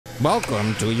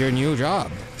Welcome to your new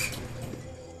job.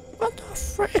 What the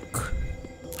frick?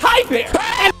 Hi there!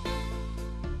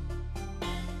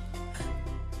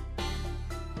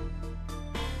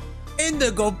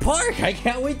 Indigo Park! I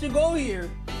can't wait to go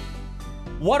here!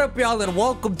 What up, y'all, and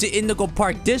welcome to Indigo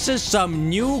Park. This is some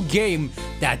new game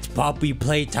that's puppy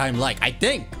playtime like. I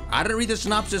think. I didn't read the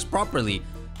synopsis properly.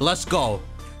 Let's go.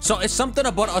 So it's something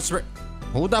about us.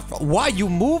 Who the f— why you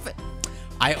move?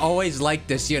 I always like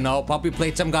this, you know. Puppy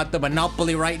playtime got the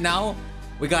monopoly right now.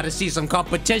 We gotta see some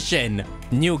competition.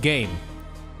 New game.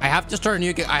 I have to start a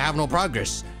new game. I have no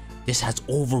progress. This has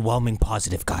overwhelming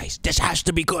positive, guys. This has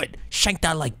to be good. Shank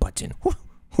that like button.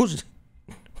 Who's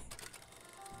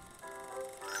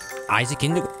Isaac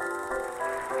Indigo?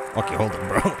 Okay, hold on,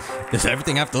 bro. Does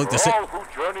everything have to look the same? All who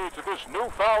journey to this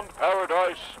newfound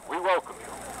paradise, we welcome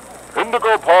you.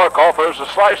 Indigo Park offers a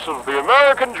slice of the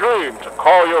American dream to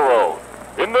call your own.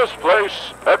 In this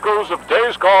place, echoes of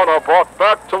days gone are brought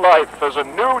back to life as a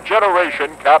new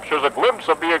generation captures a glimpse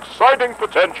of the exciting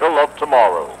potential of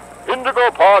tomorrow. Indigo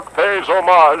Park pays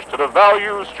homage to the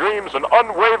values, dreams, and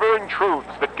unwavering truths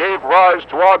that gave rise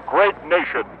to our great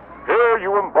nation. Here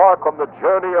you embark on the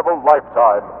journey of a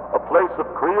lifetime, a place of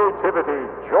creativity,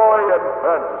 joy, and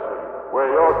fantasy,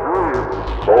 where your dreams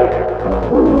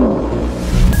come.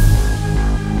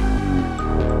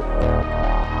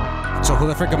 So who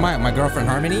the frick am I? My girlfriend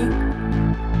Harmony?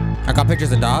 I got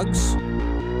pictures of dogs.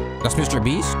 That's Mr.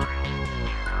 Beast.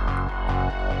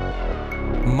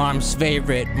 Mom's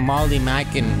favorite, Molly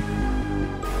Mackin.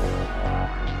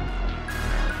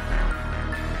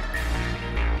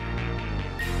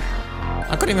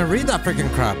 I couldn't even read that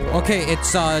freaking crap. Okay,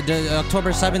 it's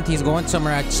October 17th. He's going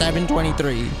somewhere at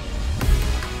 7:23.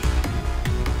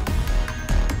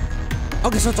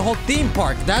 Okay, so it's a whole theme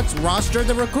park. That's Roster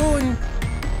the Raccoon.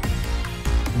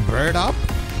 Bird up.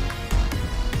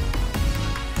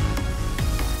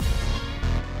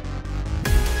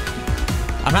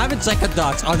 I'm having second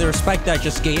thoughts on the respect I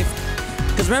just gave.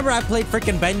 Because remember, I played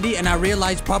freaking Bendy and I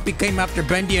realized Puppy came after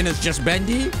Bendy and it's just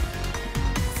Bendy?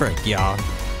 Frick, y'all.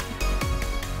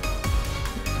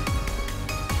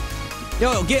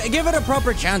 Yo, give it a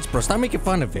proper chance, bro. Stop making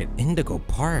fun of it. Indigo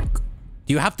Park.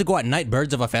 Do you have to go at night?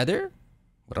 Birds of a feather?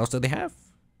 What else do they have?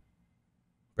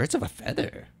 Birds of a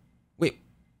feather? Wait.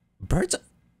 Birds of—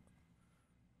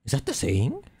 is that the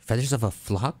saying? Feathers of a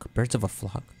flock? Birds of a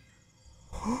flock.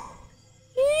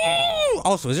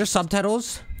 Also, is there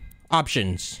subtitles?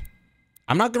 Options.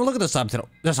 I'm not gonna look at the subtitles.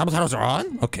 The subtitles are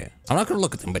on? Okay. I'm not gonna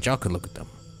look at them, but y'all could look at them.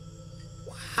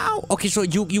 Wow. Okay, so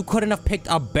you couldn't have picked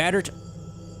a better—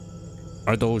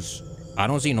 are those— I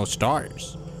don't see no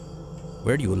stars.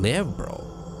 Where do you live,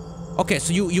 bro? Okay,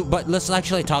 so but let's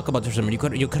actually talk about this. You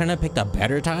couldn't have picked a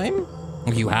better time?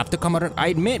 You have to come out— I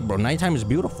admit, bro, nighttime is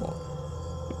beautiful.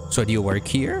 So do you work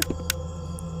here?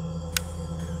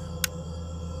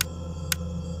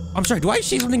 I'm sorry, do I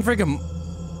see something freaking—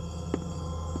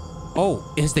 oh,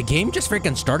 is the game just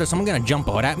freaking started? Someone gonna jump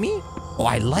out at me? Oh,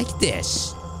 I like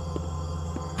this.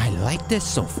 I like this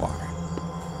so far.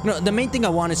 You know, the main thing I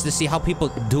want is to see how people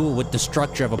do with the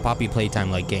structure of a Puppy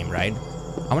Playtime like game, right?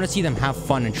 I want to see them have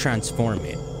fun and transform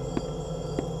it.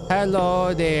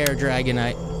 Hello there,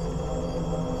 Dragonite.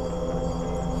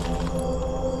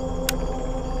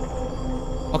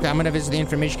 Okay, I'm gonna visit the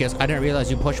information desk. I didn't realize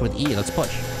you push with E. Let's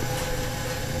push.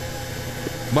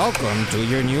 Welcome to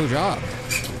your new job.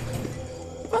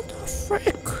 What the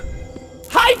frick?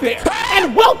 Hi there,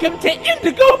 and welcome to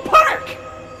Indigo Park!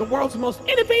 The world's most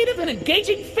innovative and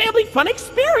engaging family fun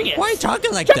experience! Why are you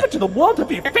talking like Jump that? into the world of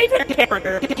your favorite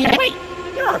character! Wait,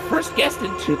 you're our first guest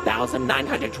in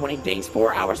 2,920 days,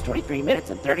 4 hours, 23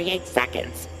 minutes, and 38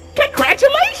 seconds!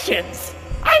 Congratulations!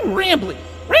 I'm Rambly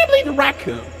the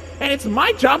Raccoon, and it's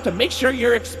my job to make sure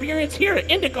your experience here at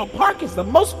Indigo Park is the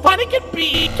most fun it can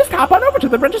be! Just hop on over to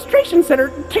the registration center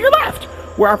to your left,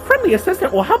 where our friendly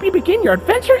assistant will help you begin your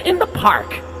adventure in the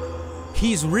park.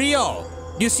 He's real!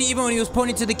 You see, even when he was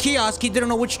pointing to the kiosk, he didn't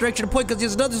know which direction to point because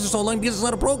his nuts are so long because there's a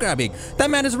lot of programming. That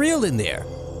man is real in there.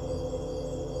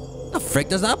 What the frick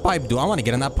does that pipe do? I want to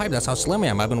get in that pipe. That's how slim I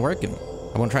am. I've been working.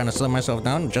 I've been trying to slim myself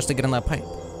down just to get in that pipe.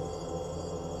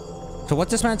 So what's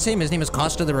this man's name? His name is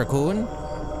Costa the Raccoon?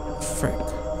 Frick.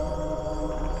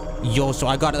 Yo, so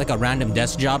I got like a random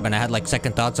desk job and I had like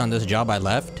second thoughts on this job. I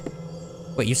left.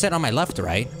 Wait, you said on my left,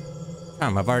 right?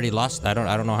 Damn, I've already lost. I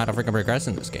don't know how to freaking progress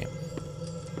in this game.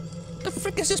 What the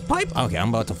frick is this pipe? Okay, I'm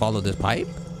about to follow this pipe.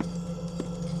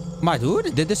 My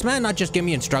dude, did this man not just give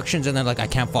me instructions and then like I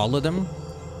can't follow them?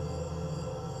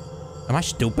 Am I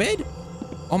stupid?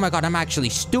 Oh my god, I'm actually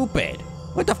stupid.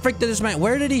 What the frick did this man—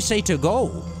 where did he say to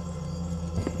go?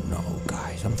 Oh no,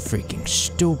 guys, I'm freaking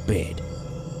stupid.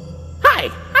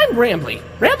 I'm Rambly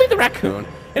the raccoon,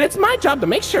 and it's my job to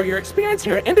make sure your experience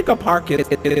here at Indigo Park is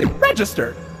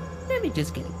registered. Let me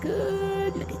just get a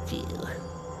good look at you.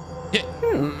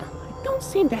 I don't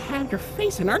seem to have your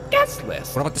face in our guest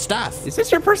list. What about the staff? Is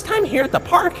this your first time here at the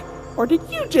park, or did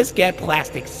you just get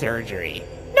plastic surgery?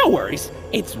 No worries,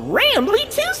 it's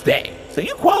Rambly Tuesday, so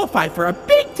you qualify for a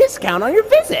big discount on your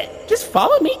visit. Just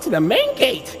follow me to the main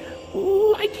gate.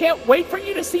 Ooh, I can't wait for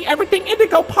you to see everything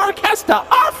Indigo Park has to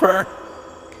offer.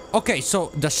 Okay,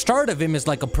 so the start of him is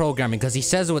like a programming because he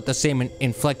says it with the same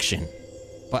inflection.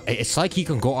 But it's like he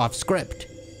can go off script.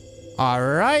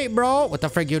 Alright, bro. What the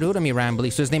frick you do to me,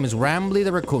 Rambly? So his name is Rambly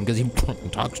the raccoon because he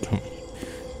talks to me.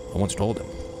 I once told him.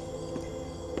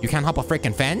 You can't hop a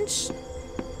freaking fence?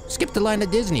 Skip the line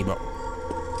of Disney, bro.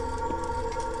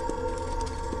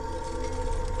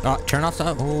 Turn off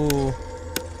the...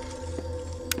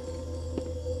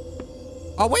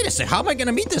 Oh, wait a sec. How am I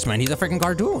gonna meet this man? He's a freaking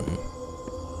cartoon.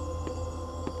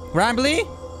 Rambly?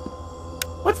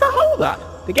 What's the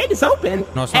holdup? The gate is open.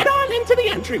 No, it's Head not. on into the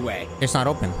entryway. It's not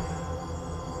open.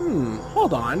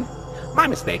 Hold on. My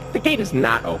mistake. The gate is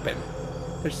not open.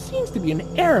 There seems to be an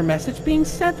error message being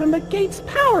sent from the gate's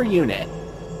power unit.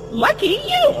 Lucky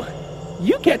you!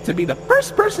 You get to be the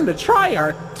first person to try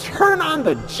our turn on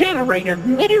the generator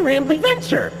mini Rambly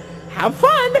venture. Have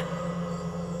fun!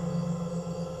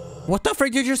 What the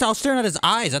frick did you just... I was staring at his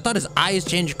eyes. I thought his eyes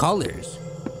changed colors.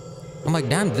 I'm like,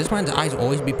 damn, this man's eyes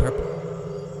always be purple.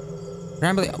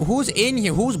 Rambly, who's in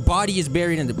here? Whose body is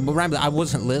buried in the... Rambly, I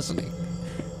wasn't listening.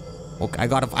 Okay, I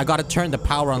gotta turn the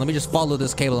power on. Let me just follow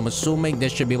this cable. I'm assuming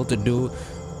this should be able to do...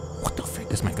 What the frick?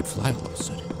 This man could fly all of a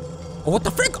sudden. Oh, what the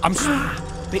frick?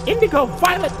 The Indigo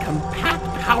Violet Compact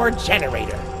Power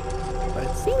Generator. But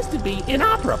it seems to be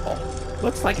inoperable.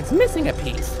 Looks like it's missing a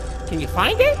piece. Can you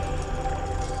find it?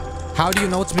 How do you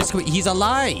know it's missing? He's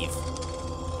alive.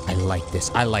 I like this.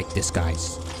 I like this,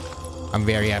 guys. I'm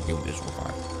very happy with this so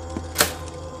far.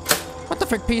 What the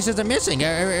frick pieces are missing?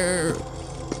 Okay,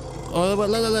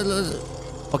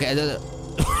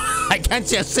 I can't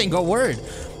say a single word.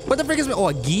 What the frick is... Oh,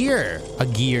 a gear. A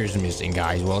gear's missing,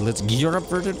 guys. Well, let's gear up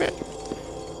for the adventure.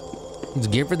 Let's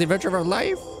gear for the adventure of our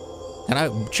life. Can I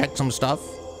check some stuff?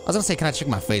 I was gonna say, can I check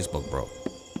my Facebook, bro?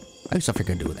 I used to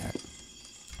freaking do that.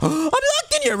 I'm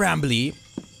locked in here, Rambly.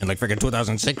 In like freaking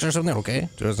 2006 or something, okay?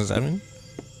 2007.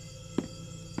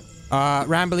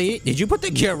 Rambly, did you put the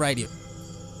gear right here?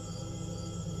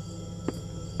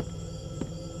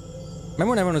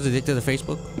 Remember when everyone was addicted to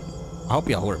Facebook? I hope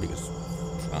y'all were because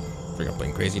freaking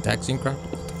playing crazy taxi and crap.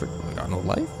 What the frick? I got no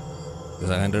life? Because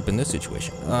I ended up in this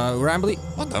situation. Rambly,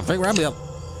 what the frick, Rambly? Up.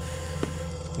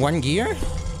 One gear?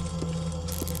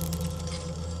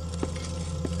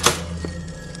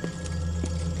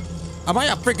 Am I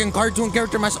a freaking cartoon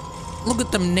character myself? Look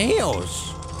at them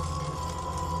nails.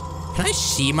 Can I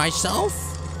see myself?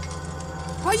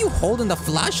 Why are you holding the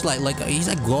flashlight like he's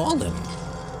a golem?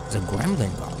 He's a gremlin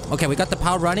golem. Okay, we got the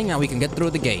power running. Now we can get through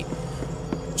the gate.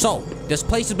 So, this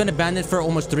place has been abandoned for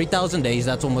almost 3,000 days.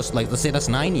 That's almost like, let's say that's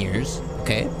 9 years.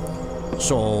 Okay.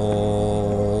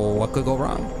 So, what could go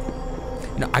wrong?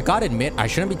 You know, I gotta admit, I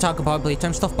shouldn't be talking about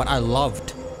Playtime stuff, but I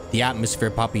loved the atmosphere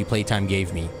Poppy Playtime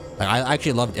gave me. Like, I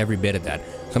actually loved every bit of that.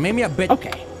 So maybe a bit...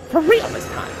 Okay, for real this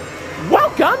time.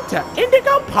 Welcome to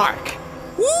Indigo Park.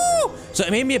 Woo! So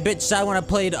it made me a bit sad when I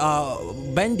played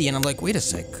Bendy, and I'm like, wait a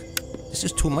sec. This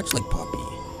is too much like Poppy.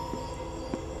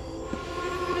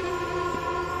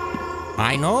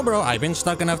 I know, bro. I've been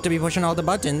stuck enough to be pushing all the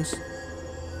buttons.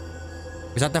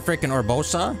 Is that the freaking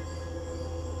Urbosa?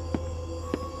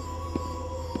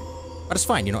 But it's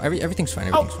fine, you know. Everything's fine.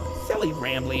 Everything's fine. Silly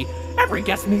Rambly. Every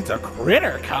guest needs a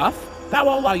critter cuff. That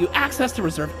will allow you access to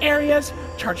reserved areas,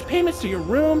 charge payments to your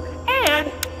room,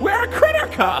 and wear a critter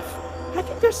cuff. I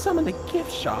think there's some in the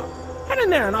gift shop. Head in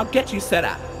there and I'll get you set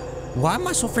up. Why am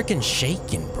I so freaking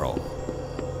shaking, bro?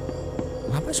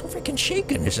 Why am I so freaking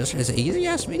shaking? It's an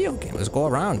easy-ass video game. Let's go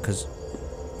around, because...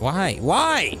 Why?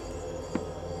 Why?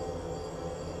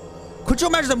 Could you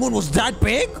imagine the moon was that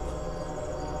big?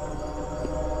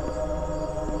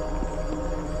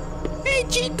 Hey,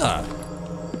 Chica!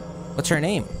 What's her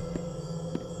name?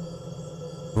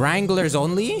 Wranglers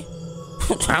only?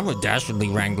 I'm a dastardly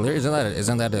wrangler.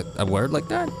 Isn't that a word like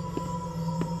that?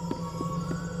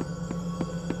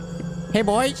 Hey,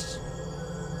 boys.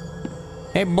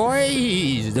 Hey,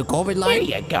 boys. The COVID line.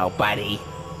 Here you go, buddy.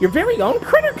 Your very own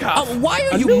critter cuff. Why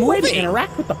are you moving? A new way to moving?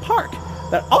 interact with the park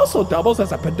that also doubles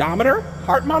as a pedometer,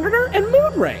 heart monitor, and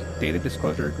mood ring. Data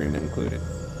disclosure agreement included.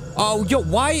 Oh, yo,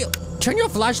 why? Turn your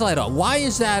flashlight on. Why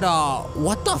is that,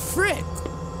 what the frick?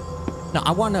 No,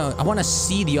 I wanna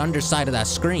see the underside of that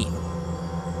screen.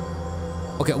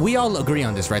 Okay, we all agree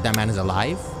on this, right? That man is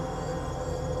alive.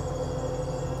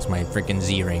 It's my freaking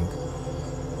Z ring.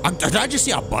 Did I just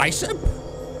see a bicep?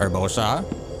 Urbosa.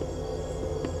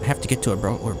 I have to get to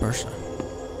Urbosa.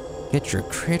 Get your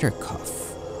critter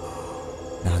cuff.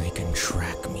 Now they can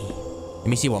track me. Let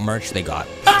me see what merch they got.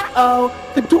 Uh-oh,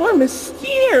 the door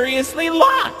mysteriously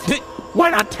locked.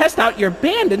 Why not test out your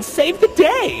band and save the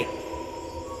day?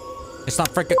 It's not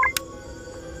freaking...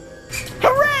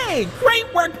 Hooray!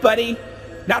 Great work, buddy.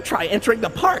 Now try entering the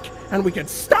park, and we can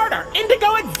start our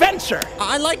Indigo adventure.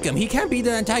 I like him. He can't be the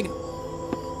antagonist.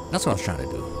 That's what I was trying to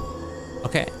do.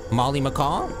 Okay, Molly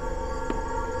McCall.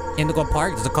 Indigo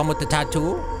Park. Does it come with the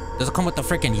tattoo? Does it come with the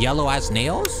freaking yellow-ass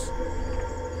nails?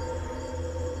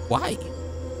 Why?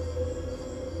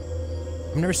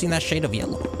 I've never seen that shade of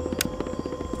yellow.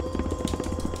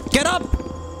 Get up!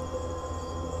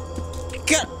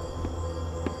 Get...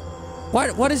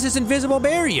 What is this invisible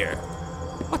barrier?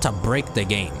 What to break the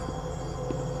game?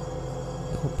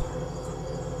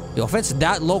 Yo, if it's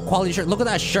that low quality shirt, look at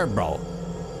that shirt, bro.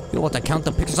 You want to count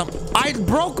the pictures up? I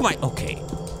broke my... Okay.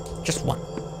 Just one.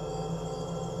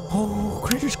 Oh,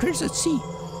 critters, let's see.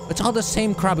 It's all the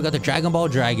same crap. We got the Dragon Ball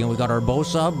Dragon. We got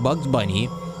Urbosa, Bugs Bunny.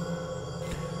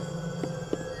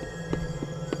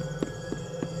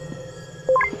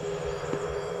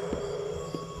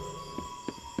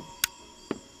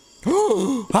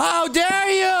 How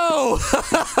dare you!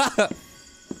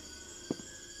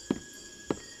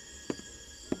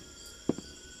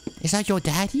 Is that your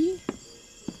daddy?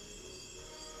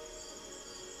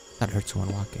 That hurts when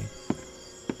walking.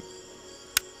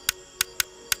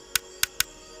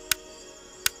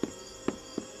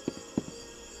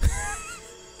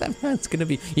 That man's gonna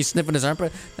be... He's sniffing his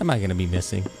armpit. That man's gonna be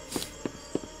missing.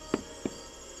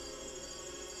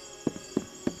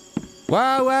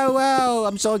 Wow, wow, wow.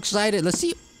 I'm so excited. Let's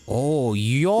see. Oh,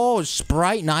 yo,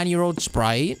 Sprite. 9-year-old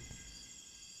Sprite.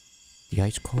 The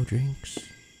ice cold drinks.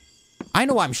 I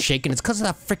know why I'm shaking. It's because of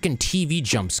that freaking TV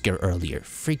jump scare earlier.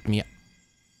 Freaked me out.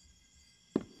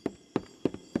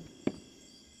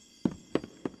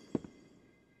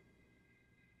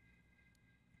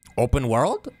 Open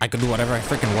world? I can do whatever I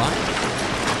freaking want.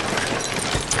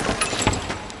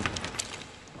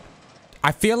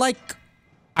 I feel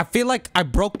like I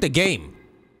broke the game.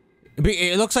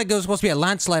 It looks like there was supposed to be a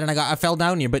landslide and I fell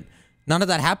down here, but none of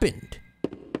that happened.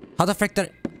 How the frick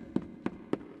did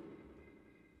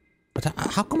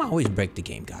how come I always break the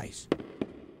game, guys?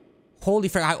 Holy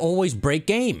frick, I always break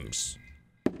games.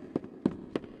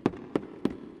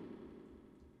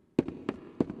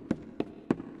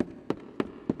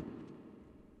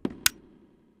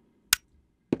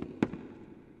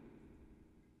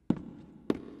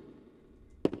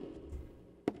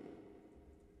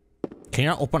 Can you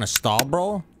not open a stall,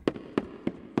 bro?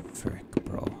 Frick,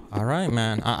 bro. All right,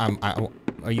 man.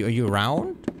 Are you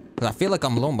around? Cause I feel like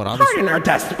I'm alone, but I'll just... Pardon our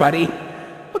dust, buddy.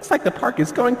 Looks like the park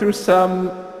is going through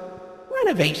some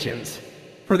renovations.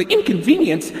 For the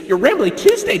inconvenience, your Rambly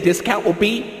Tuesday discount will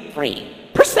be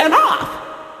 3% off.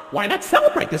 Why not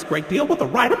celebrate this great deal with a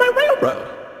ride on my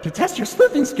railroad? To test your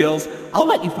sleuthing skills, I'll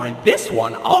let you find this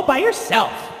one all by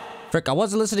yourself. Frick, I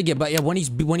wasn't listening again, but yeah, when he's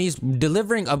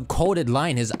delivering a coded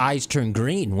line, his eyes turn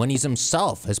green. When he's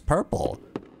himself, it's purple.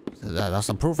 That's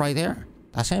the proof right there.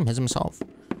 That's him, he's himself.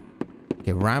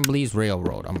 Okay, Rambly's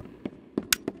Railroad. I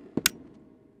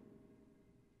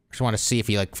just want to see if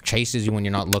he like chases you when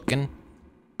you're not looking.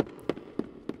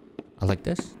 I like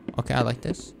this. Okay, I like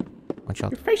this. Watch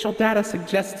out. Your facial data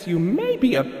suggests you may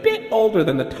be a bit older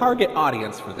than the target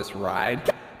audience for this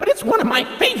ride, but it's one of my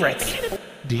favorites.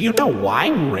 Do you know why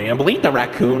Rambly the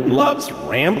raccoon loves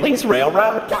Rambly's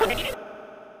Railroad?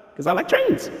 Because I like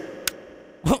trains.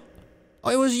 Oh,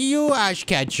 it was you, Ash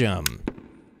Ketchum.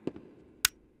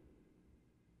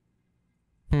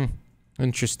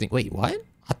 Interesting. Wait, what?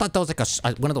 I thought that was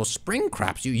like one of those spring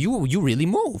craps. You really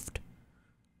moved.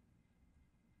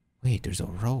 Wait, there's a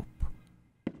rope.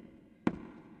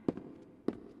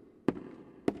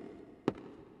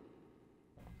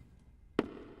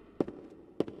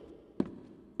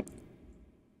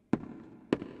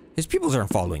 His pupils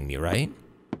aren't following me, right?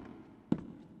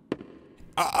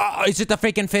 Is it the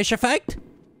freaking fish effect?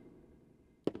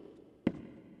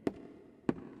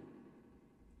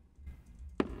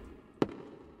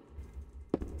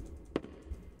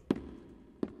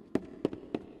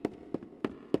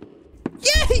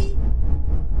 Yay!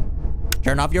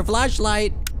 Turn off your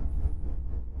flashlight.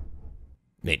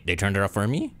 They turned it off for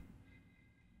me?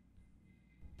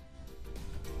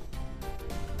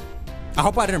 I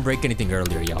hope I didn't break anything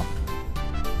earlier, y'all.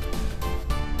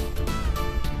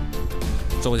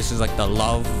 So this is like the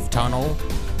love tunnel.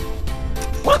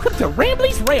 Welcome to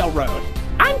Rambly's Railroad.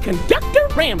 I'm Conductor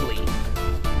Rambly.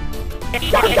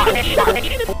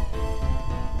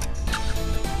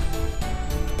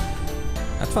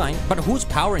 That's fine. But who's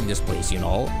powering this place, you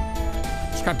know?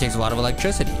 This crap takes a lot of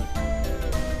electricity.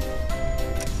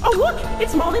 Oh, look!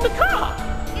 It's Molly McCaw!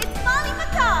 It's Molly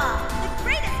McCaw, the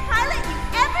greatest pilot you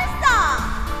ever saw!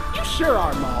 You sure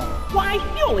are, Molly. Why,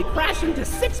 you only crashed into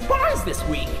 6 bars this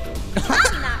week.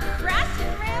 I'm not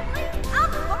crashing, Rambly. I'm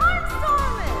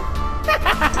barnstorming.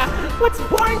 What's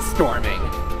barnstorming?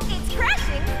 It's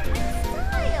crashing with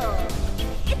style.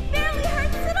 It barely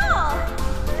hurts at all.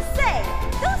 Say,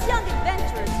 those young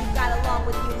adventurers you've got along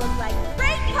with you look like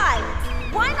great pilots.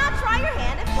 Why not try your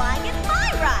hand at flying in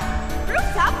my ride?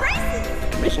 Rooftop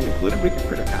races. Mission included with the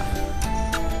critter cop.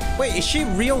 Wait, is she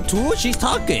real too? She's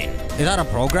talking. Is that a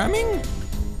programming?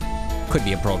 Could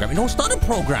be a programming. No, it's not a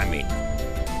programming.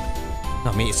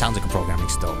 No, I mean, it sounds like a programming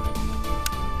still.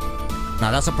 No,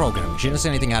 that's a programming. She didn't say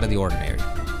anything out of the ordinary.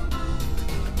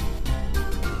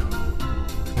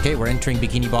 Okay, we're entering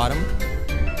Bikini Bottom.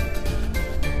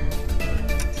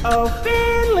 Oh,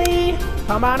 Finley!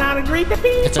 Come on out and greet the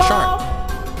people! It's a shark.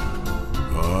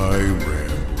 Hi,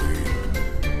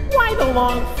 Rambly. Why the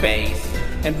long face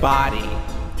and body?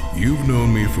 You've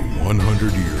known me for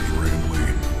 100 years, Rambly.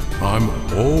 I'm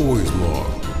always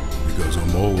long because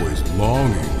I'm always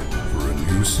longing for a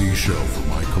new seashell for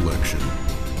my collection.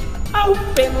 Oh,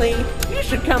 Finley, you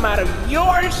should come out of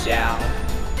your shell.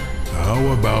 How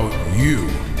about you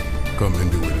come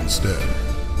into it instead?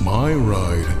 My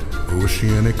ride,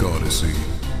 Oceanic Odyssey,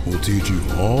 will teach you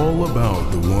all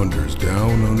about the wonders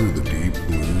down under the deep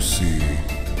blue sea.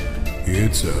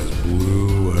 It's as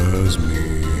blue as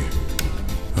me.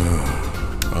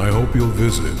 I hope you'll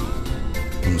visit.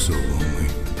 I'm so lonely.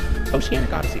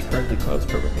 Oceanic Odyssey currently closed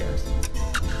for repairs.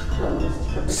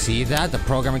 See that? The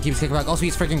programmer keeps kicking back. Also,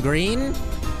 he's freaking green.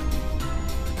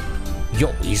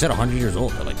 Yo, he said 100 years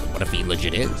old. Like, what if he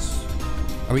legit is?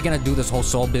 Are we gonna do this whole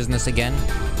soul business again?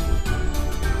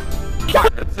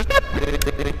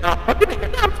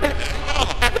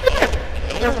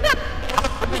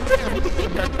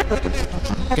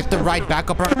 Get the ride back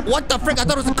up. What the frick? I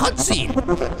thought it was a cutscene.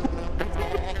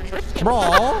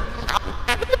 Bro.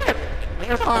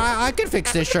 I can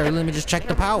fix this, sure. Let me just check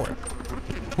the power.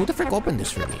 Who the frick opened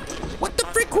this for me? What the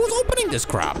frick? Who's opening this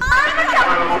crap?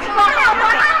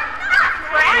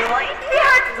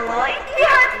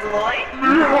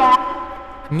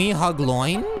 Me hug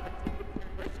loin?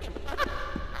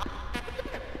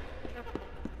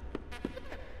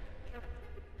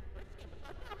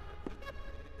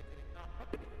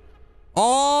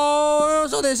 Oh,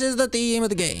 so this is the theme of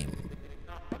the game.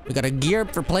 We gotta gear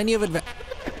up for plenty of adventure.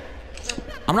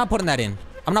 I'm not putting that in.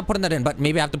 I'm not putting that in, but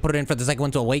maybe I have to put it in for the second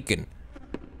one to awaken.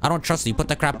 I don't trust you. Put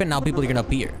that crap in, now people are gonna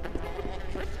appear.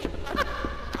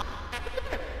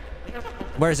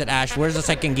 Where is it, Ash? Where's the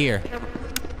second gear?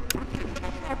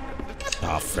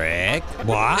 Oh, frick.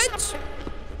 What?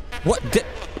 What?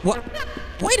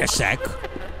 Wait a sec.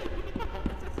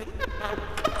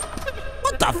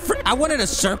 What the frick? I wanted a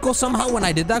circle somehow when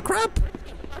I did that crap?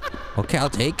 Okay, I'll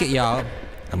take it, y'all.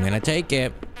 I'm gonna take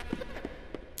it.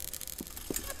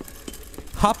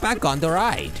 Hop back on the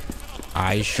ride.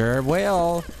 I sure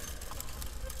will.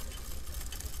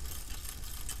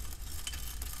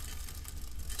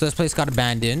 So this place got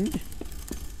abandoned.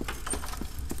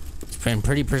 It's in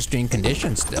pretty pristine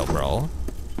condition still, bro.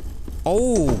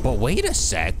 Oh, but wait a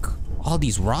sec. All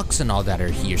these rocks and all that are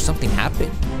here. Something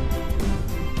happened.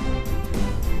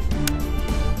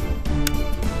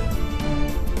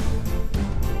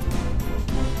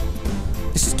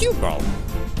 This is cute, bro.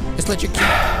 Just let your kid.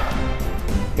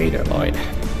 Hey there, Lloyd.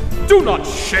 Do not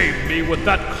shame me with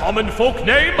that common folk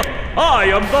name.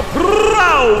 I am the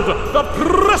proud, the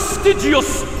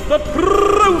prestigious, the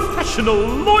professional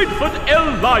Lloydford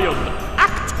L. Lyon,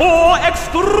 actor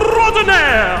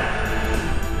extraordinaire.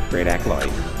 Great act, Lloyd.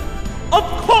 Of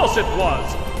course it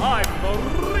was. I'm the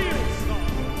real star.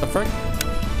 The frick?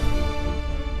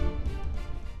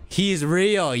 He's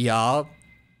real, y'all.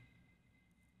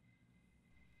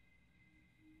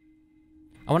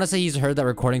 I want to say he's heard that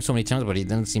recording so many times, but he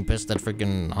didn't seem pissed at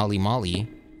freaking Holly Molly.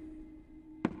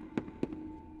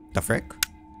 The frick?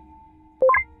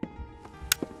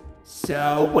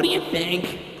 So, what do you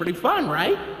think? Pretty fun,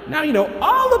 right? Now you know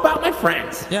all about my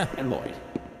friends. Yeah. And Lloyd.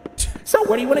 So,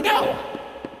 where do you want to go?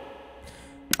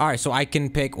 Alright, so I can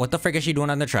pick... What the frick is she doing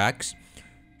on the tracks?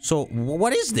 So,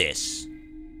 what is this?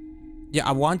 Yeah,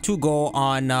 I want to go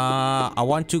on... I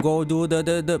want to go do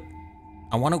the...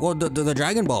 I want to go do the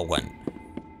Dragon Ball one.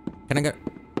 Can I get...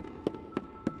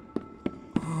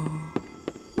 Oh,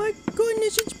 my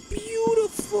goodness, it's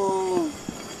beautiful.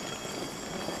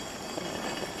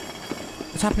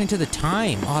 What's happening to the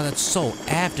time? Oh, that's so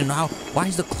effed. And now, why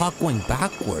is the clock going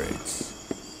backwards?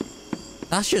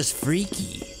 That's just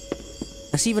freaky.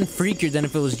 That's even freakier than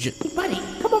if it was just... Hey, buddy,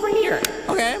 come over here.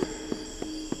 Okay.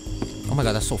 Oh my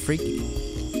god, that's so freaky.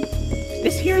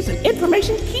 This here is an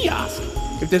information kiosk.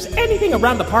 If there's anything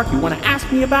around the park you want to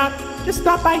ask me about, just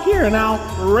stop by here and I'll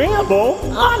ramble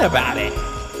on about it.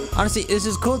 Honestly, this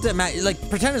is cool to like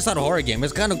pretend it's not a horror game.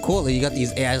 It's kind of cool that you got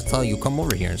these AIs tell you come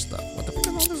over here and stuff. What the fuck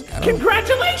is all this guy?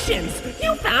 Congratulations!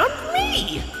 You found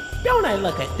me! Don't I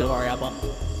look adorable?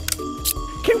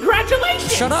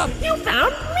 Congratulations! Shut up! You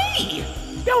found me!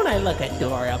 Don't I look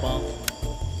adorable?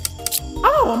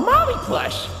 Oh, a Molly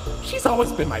plush! She's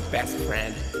always been my best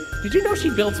friend. Did you know she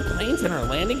builds planes in her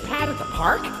landing pad at the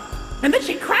park? And then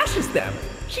she crashes them.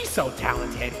 She's so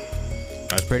talented.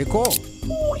 That's pretty cool.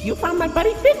 Ooh, you found my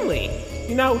buddy Finley.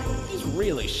 You know, he's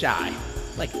really shy.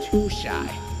 Like, too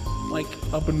shy. Like,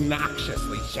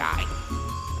 obnoxiously shy.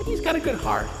 But he's got a good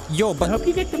heart. Yo, but... I hope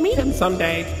you get to meet him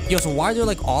someday. Yo, so why are there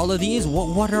like all of these?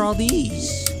 What are all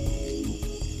these?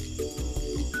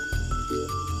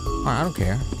 Alright, I don't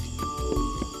care.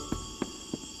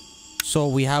 So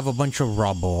we have a bunch of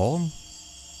rubble.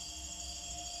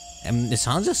 And it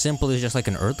sounds as simple as just like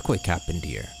an earthquake happened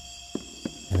here.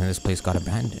 And then this place got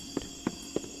abandoned.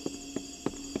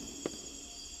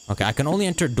 Okay, I can only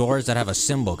enter doors that have a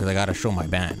symbol because I gotta show my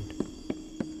band.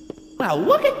 Well,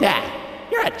 look at that!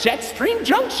 You're at Jetstream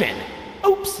Junction!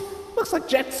 Oops! Looks like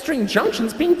Jetstream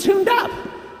Junction's being tuned up!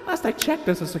 Last I checked,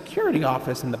 there's a security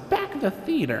office in the back of the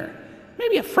theater.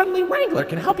 Maybe a friendly wrangler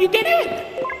can help you get in!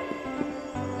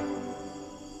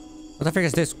 What the frick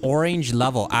is this? Orange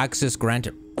level, access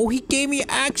granted. Oh, he gave me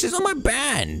access on my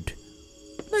band!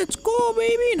 Let's go,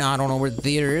 baby! Now, I don't know where the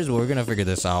theater is, but we're gonna figure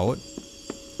this out.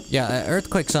 Yeah,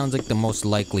 earthquake sounds like the most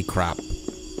likely crap.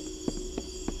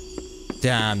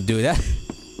 Damn, dude, that...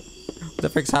 what the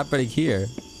frick's happening here?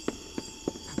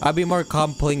 I'd be more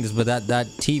calm playing this, but that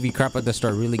TV crap at the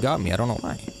start really got me. I don't know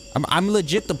why. I'm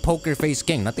legit the poker face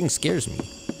king. Nothing scares me.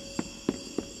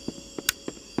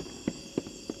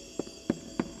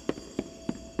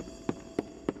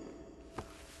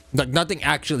 Like, nothing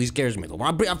actually scares me, though.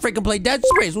 I freaking play Dead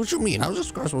Space. What you mean? How's this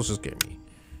supposed to scare me?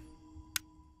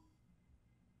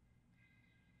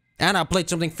 And I played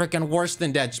something freaking worse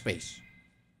than Dead Space.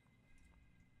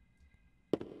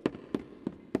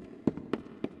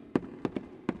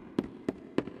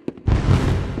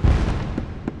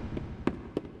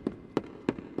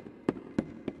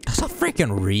 That's a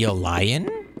freaking real lion?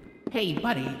 Hey,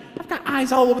 buddy, I've got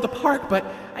eyes all over the park, but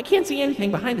I can't see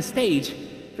anything behind the stage.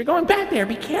 If you're going back there,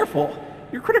 be careful.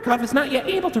 Your Kritikov is not yet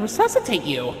able to resuscitate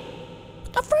you.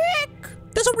 What the frick?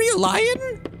 There's a real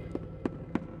lion?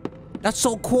 That's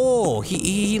so cool.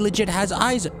 He legit has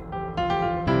eyes.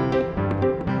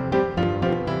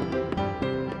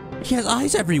 He has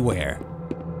eyes everywhere.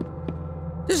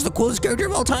 This is the coolest character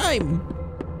of all time.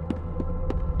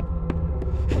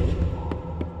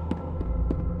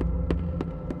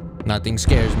 Nothing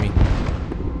scares me.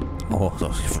 Oh,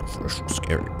 that's so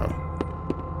scary, bro.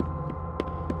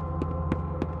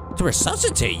 To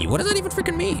resuscitate you? What does that even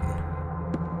freaking mean?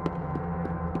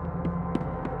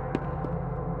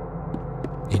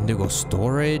 Indigo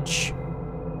storage.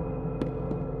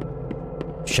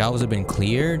 Shelves have been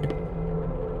cleared.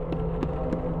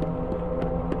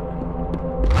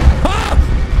 Ah!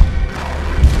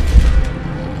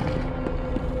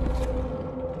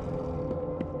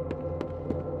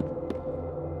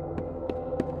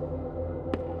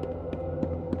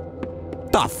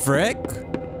 The frick?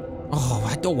 Oh,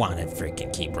 I don't want to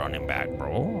freaking keep running back, bro.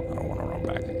 I don't want to run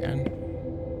back again.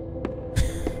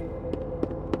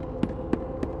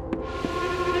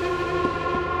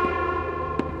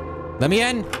 Let me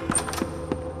in. Do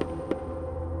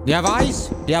you have eyes?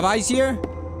 Do you have eyes here?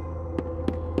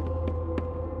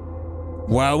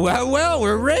 Well,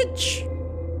 we're rich.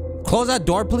 Close that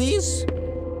door, please.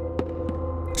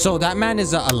 So that man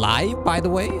is alive, by the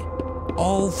way.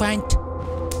 Oh, fant.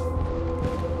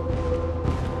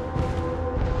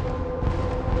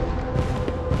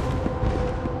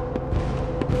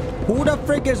 Who the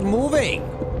frick is moving?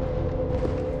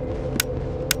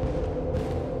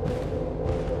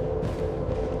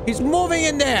 He's moving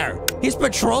in there. He's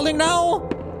patrolling now.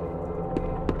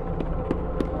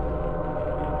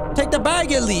 Take the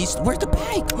bag at least. Where's the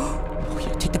bag? Oh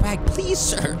yeah, take the bag, please,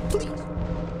 sir. Please.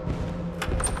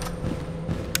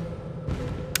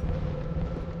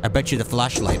 I bet you the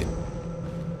flashlight.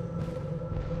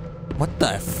 What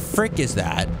the frick is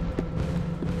that?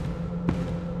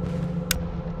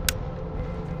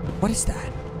 What is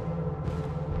that?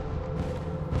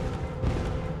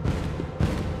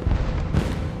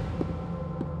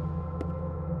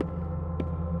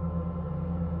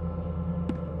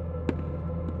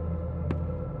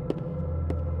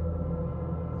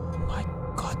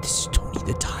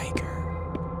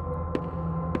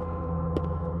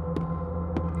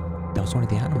 That was one of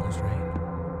the animals,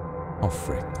 right? Oh,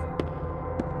 frick.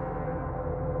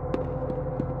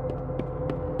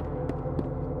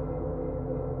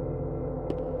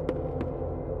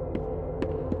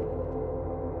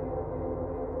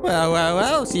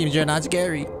 Well, seems you're not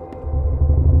scary.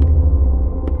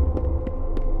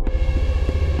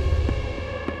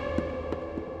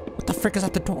 What the frick is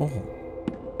at the door? Oh.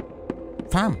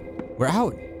 Fam, we're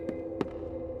out.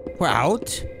 We're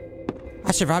out?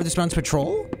 I survived this man's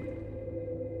patrol?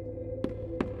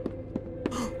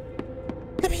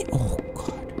 Let me... Oh,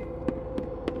 God.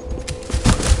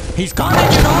 He's coming,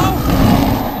 you know?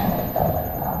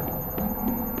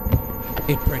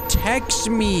 It protects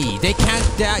me. They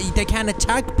can't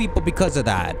attack people because of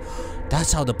that.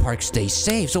 That's how the park stays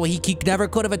safe. So he never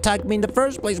could have attacked me in the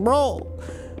first place, bro.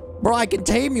 Bro, I can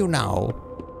tame you now.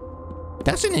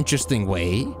 That's an interesting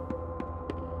way.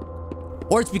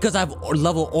 Or it's because I have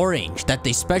level orange that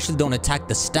they specially don't attack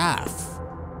the staff.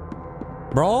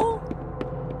 Bro,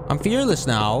 I'm fearless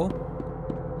now.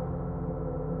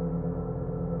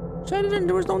 So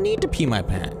there was no need to pee my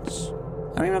pants.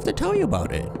 I don't even have to tell you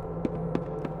about it.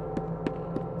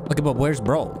 Okay, but where's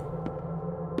bro?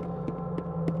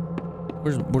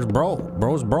 Where's bro?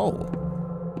 Bro's bro.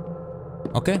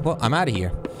 Okay, well, I'm out of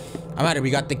here. I'm out of here.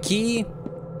 We got the key.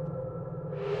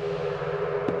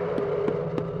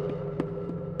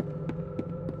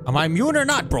 Am I immune or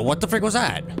not, bro? What the frick was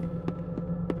that?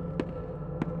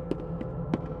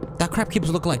 That crap keeps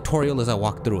looking like Toriel as I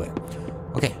walk through it.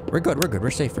 Okay, we're good. We're good.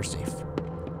 We're safe. We're safe.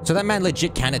 So that man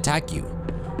legit can attack you.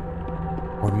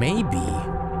 Or maybe...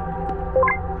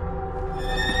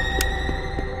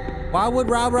 Why would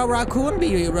Raccoon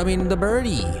be? I mean, the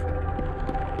birdie.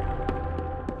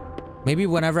 Maybe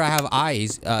whenever I have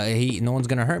eyes, no one's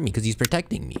gonna hurt me because he's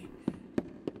protecting me.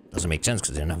 Doesn't make sense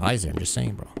because they don't have eyes there. I'm just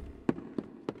saying, bro.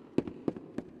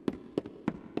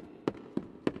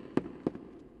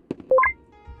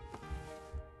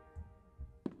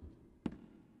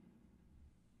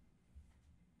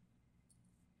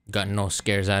 Got no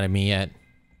scares out of me yet.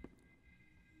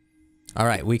 All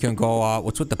right, we can go.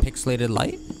 What's with the pixelated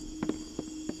light?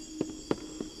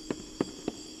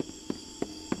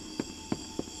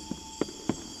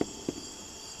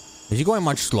 Is he going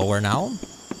much slower now?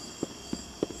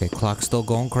 Okay, clock's still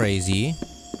going crazy.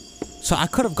 So I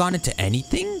could have gone into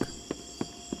anything?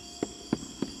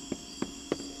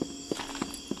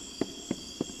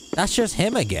 That's just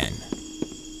him again.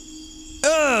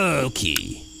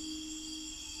 Okay.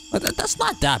 But that's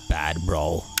not that bad,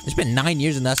 bro. It's been 9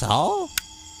 years and that's all?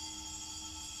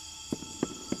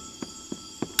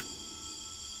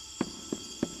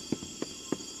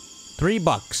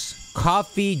 $3.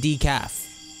 Coffee decaf.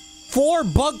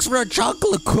 $4 for a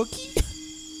chocolate cookie?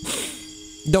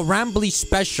 The Rambly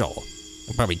Special.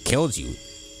 It probably kills you.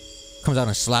 Comes out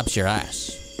and slaps your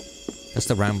ass. That's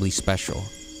the Rambly Special.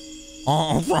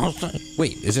 Oh,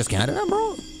 wait, is this Canada,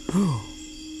 bro?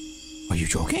 Are you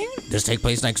joking? Does this take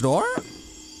place next door?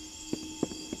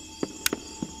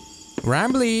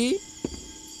 Rambly.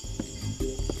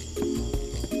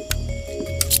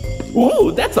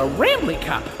 Ooh, that's a Rambly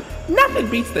cup. Nothing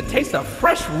beats the taste of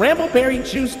fresh Rambleberry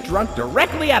juice drunk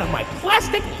directly out of my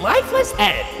plastic, lifeless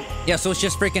head. Yeah, so it's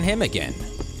just freaking him again.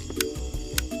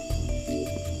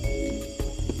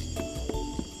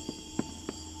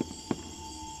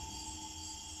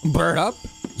 Bird up?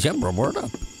 Yeah, bro, bird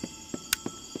up.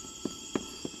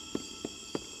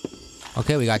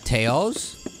 Okay, we got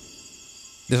tails.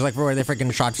 This is like where they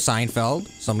freaking shot Seinfeld.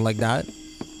 Something like that.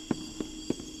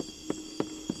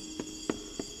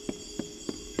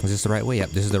 Is this the right way?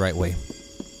 Yep, this is the right way.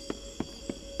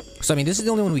 So, I mean, this is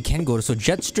the only one we can go to. So,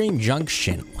 Jetstream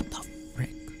Junction. What the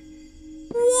frick?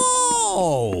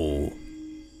 Whoa!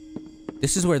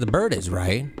 This is where the bird is,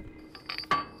 right?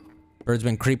 Bird's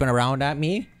been creeping around at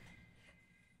me.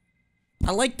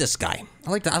 I like this guy.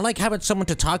 I like having someone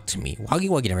to talk to me. Wuggy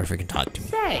Wuggy never freaking talk to me.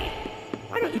 Say,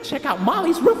 why don't you check out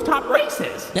Molly's rooftop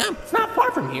races? Yeah. It's not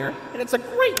far from here, and it's a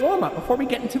great warm-up before we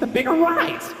get into the bigger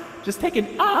rides. Just take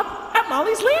it up at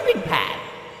Molly's landing pad.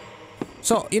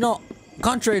 So, you know,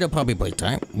 contrary to Puppy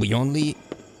Playtime, we only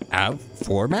have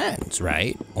 4 mans,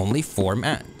 right? Only 4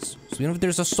 mans. So even if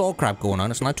there's a soul crap going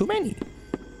on, it's not too many.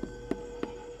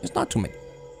 It's not too many.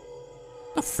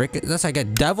 The frick? That's like a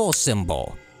devil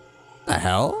symbol. The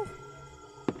hell?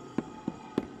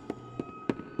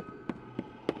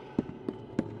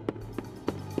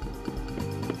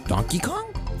 Donkey Kong?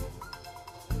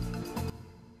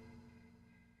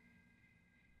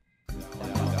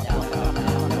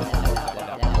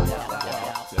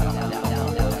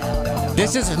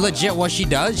 This is legit what she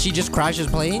does? She just crashes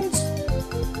planes?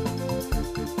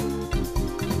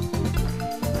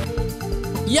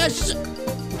 Yes!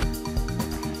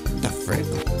 The frick?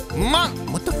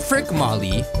 What the frick,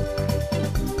 Molly?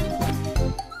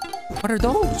 What are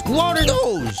those? What are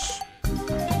those?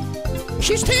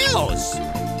 She's tails!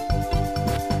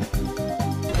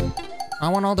 I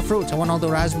want all the fruits. I want all the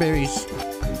raspberries.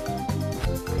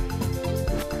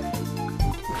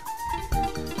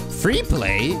 Free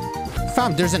play?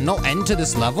 Fam, there's no end to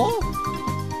this level?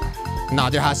 Nah,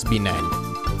 there has to be an end.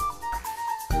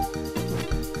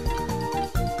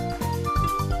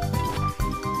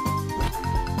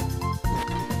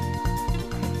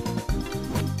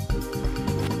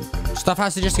 Stuff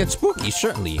has to just get spooky,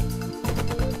 certainly.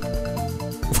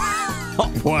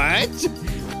 What?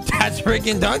 That's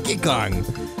freaking Donkey Kong.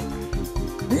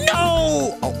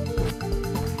 No! Oh.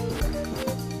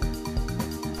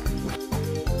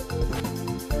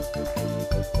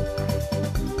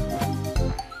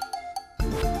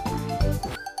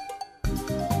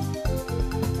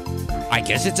 I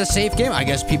guess it's a safe game. I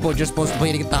guess people are just supposed to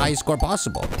play to get the highest score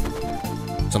possible.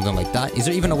 Something like that. Is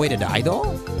there even a way to die,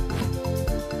 though?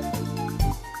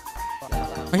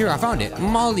 Oh, here, I found it.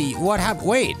 Molly, what happened?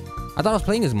 Wait. I thought I was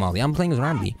playing as Molly. I'm playing as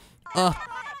Rambly.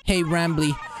 Hey,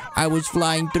 Rambly. I was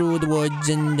flying through the woods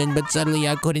but suddenly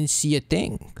I couldn't see a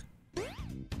thing.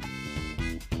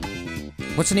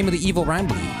 What's the name of the evil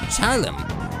Rambly? Salem.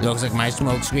 Looks like my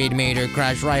smoke screen made her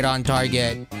crash right on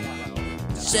target.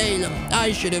 Salem,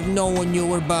 I should have known you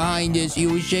were behind this,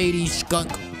 you shady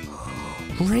skunk.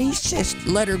 Racist.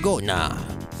 Let her go. Nah.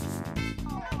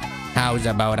 How's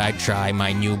about I try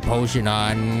my new potion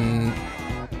on...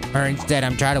 Or instead,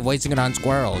 I'm tired of wasting it on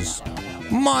squirrels.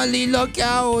 Molly, look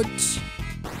out!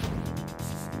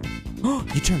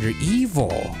 You turned her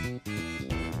evil.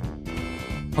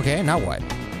 Okay, now what?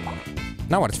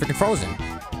 Now what? It's freaking frozen.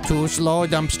 Too slow,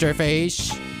 dumpster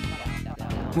face.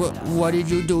 What did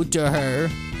you do to her?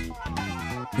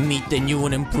 Meet the new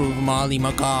and improved Molly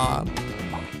Macabre.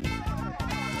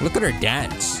 Look at her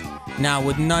dance. Now,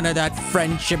 with none of that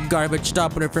friendship garbage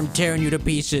stopping her from tearing you to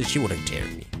pieces, she wouldn't tear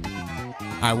me.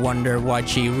 I wonder what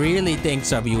she really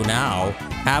thinks of you now.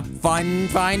 Have fun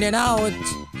finding out.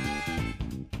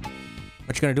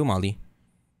 What you gonna do, Molly?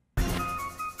 I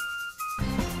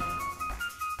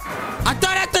thought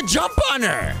I had to jump on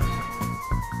her!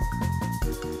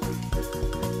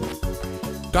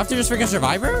 Do I have to just freaking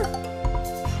survive her?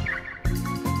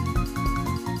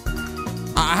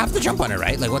 I have to jump on her,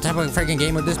 right? Like, what type of freaking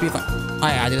game would this be if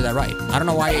I did that right. I don't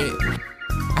know why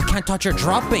I can't touch her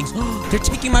droppings. They're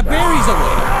taking my berries away.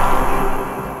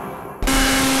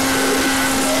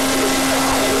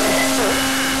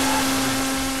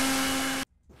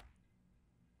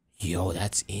 Yo,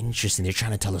 that's interesting. They're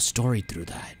trying to tell a story through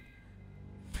that.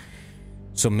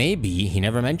 So maybe, he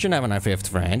never mentioned having a fifth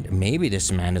friend. Maybe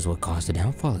this man is what caused the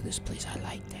downfall of this place. I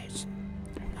like this.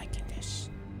 I'm liking this.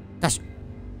 That's...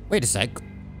 Wait a sec.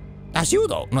 That's you,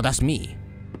 though. No, that's me.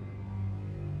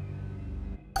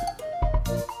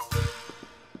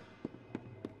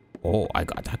 Oh, I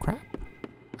got that crap.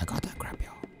 I got that crap,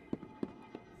 y'all.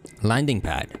 Landing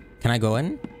pad. Can I go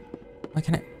in? Why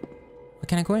can't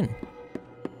I go in?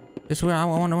 This is where I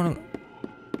want to...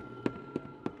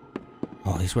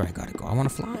 Oh, this is where I gotta go. I want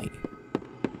to fly.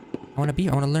 I want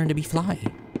to learn to be fly.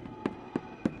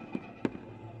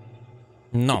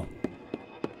 No.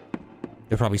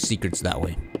 There are probably secrets that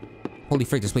way. Holy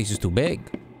frick, this place is too big.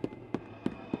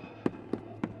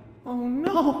 Oh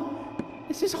no,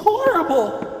 this is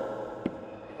horrible.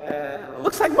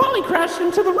 Looks like Molly crashed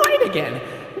into the ride again.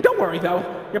 Don't worry though,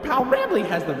 your pal Rambly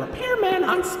has the repairman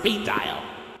on speed dial.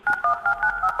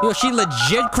 Yo, she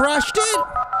legit crushed it?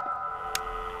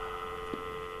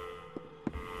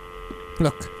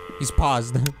 Look, he's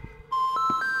paused.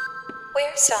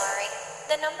 We're sorry.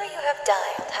 The number you have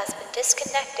dialed has been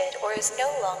disconnected or is no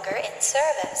longer in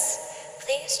service.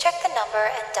 Please check the number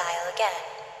and dial again.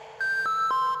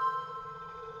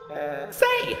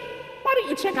 Say, why don't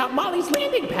you check out Molly's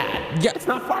landing pad? Yeah. It's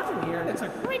not far from here and it's a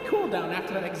great cool down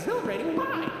after that exhilarating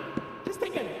ride. Just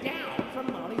take a down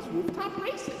from Molly's rooftop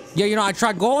races. Yeah, you know, I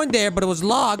tried going there, but it was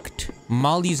locked.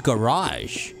 Molly's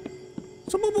garage.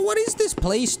 So, but what is this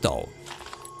place, though?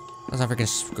 That's not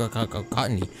freaking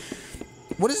cottony.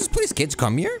 What is this place? Kids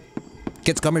come here?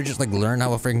 Kids come here just like learn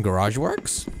how a freaking garage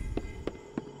works? I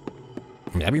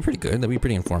mean, that'd be pretty good. That'd be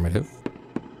pretty informative.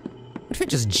 What if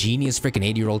it's just genius freaking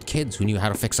 80-year-old kids who knew how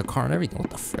to fix a car and everything? What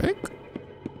the frick?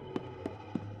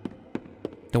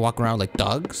 They walk around like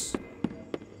thugs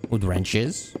with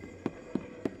wrenches.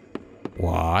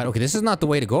 What? Okay, this is not the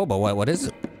way to go, but what is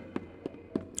it?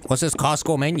 What's this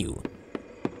Costco menu?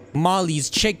 Molly's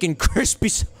chicken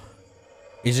crispy.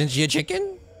 Isn't she a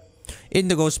chicken?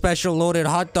 Indigo special loaded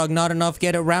hot dog. Not enough.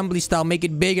 Get it Rambly style. Make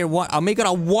it bigger. I'll make it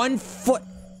a 1 foot.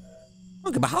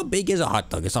 Okay, but how big is a hot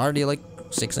dog? It's already like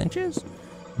 6 inches.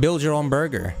 Build your own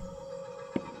burger.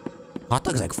 Hot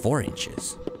dog's like 4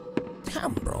 inches.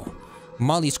 Damn, bro.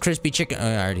 Molly's crispy chicken. Oh,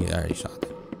 I already saw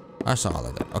that. I saw all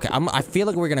of that. Okay, I feel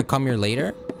like we're gonna come here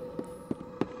later.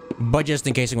 But just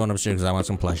in case I'm going upstairs, because I want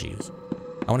some plushies.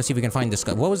 I want to see if we can find this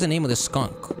skunk. What was the name of this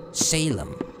skunk?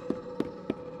 Salem.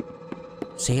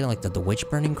 Salem, like the witch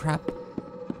burning crap?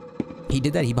 He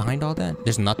did that? He behind all that?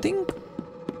 There's nothing?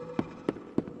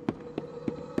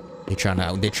 They're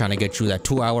trying to get you that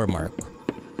 2-hour mark.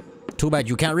 Too bad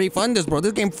you can't refund this, bro.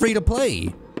 This game free to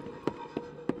play.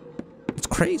 It's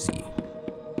crazy.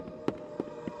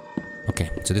 Okay,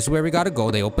 so this is where we gotta go.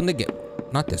 They opened the gate.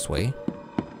 Not this way.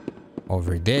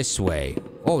 Over this way.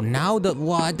 Oh, now the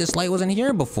what? This light wasn't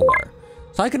here before.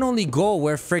 So I can only go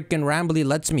where freaking Rambly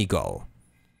lets me go.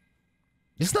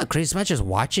 This is not crazy. This match just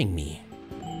watching me.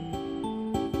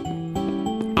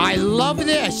 I love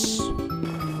this.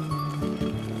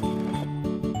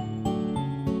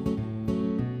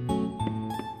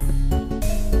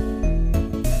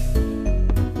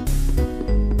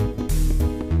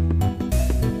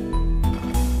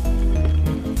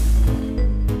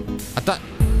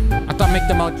 I thought make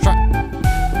them out try.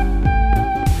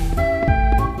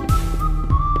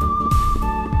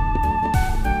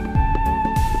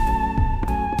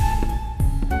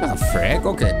 Oh, frick.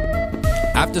 Okay.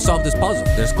 I have to solve this puzzle.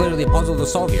 There's clearly a puzzle to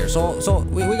solve here. So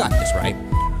we got this, right?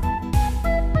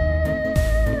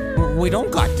 We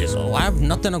don't got this. Oh, I have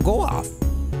nothing to go off.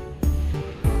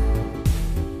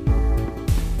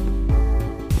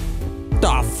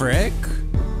 The frick?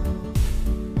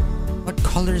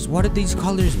 What do these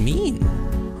colors mean?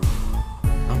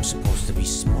 I'm supposed to be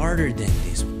smarter than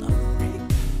this. What the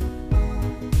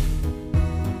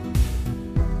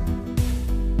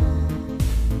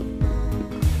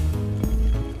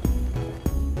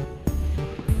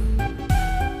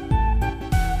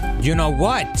frick? You know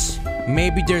what?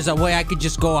 Maybe there's a way I could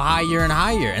just go higher and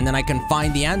higher, and then I can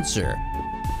find the answer.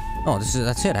 Oh,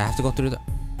 that's it. I have to go through the...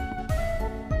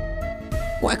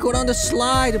 Why go down the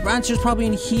slide? The answer's probably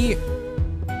in here.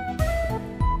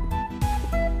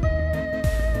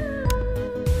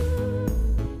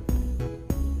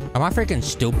 Am I freaking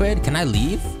stupid? Can I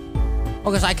leave? Oh,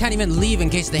 because I can't even leave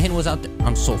in case the hint was out there.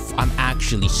 I'm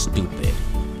actually stupid.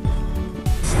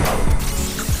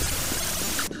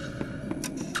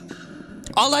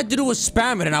 All I had to do was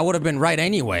spam it and I would have been right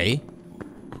anyway.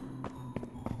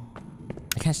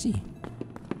 I can't see.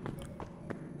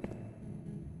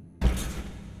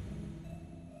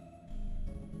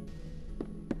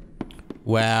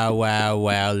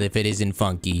 Well, if it isn't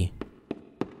funky.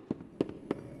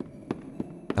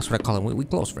 That's what I call it. We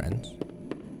close friends.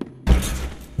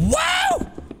 Wow!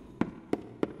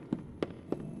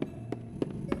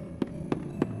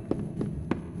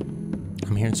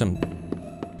 I'm hearing some...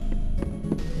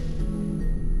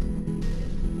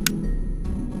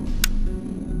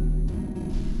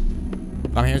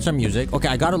 I'm hearing some music. Okay,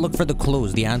 I gotta look for the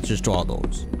clues, the answers to all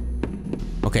those.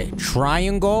 Okay,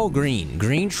 triangle, green.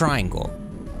 Green triangle.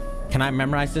 Can I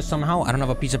memorize this somehow? I don't have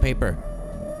a piece of paper.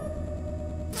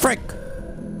 Frick!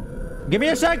 Give me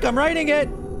a sec, I'm writing it!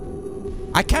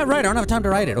 I can't write it, I don't have time to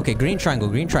write it. Okay, green triangle,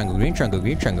 green triangle, green triangle,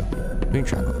 green triangle. Green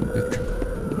triangle, green triangle,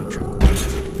 green triangle,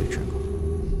 green triangle.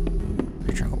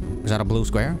 Green triangle. Is that a blue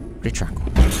square? Green triangle.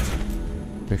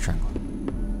 Green triangle.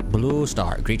 Blue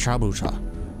star. Green blue star.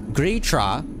 Green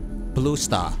blue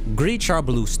star. Green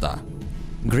blue star.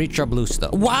 Green blue star.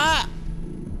 What?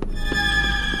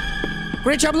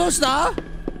 Green blue star?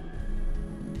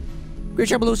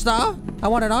 Green blue star? I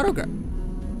want an autograph.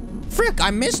 Frick,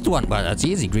 I missed one, but that's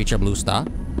easy. Greecha blue star.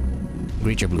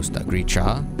 Greecha blue star.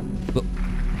 Greecha.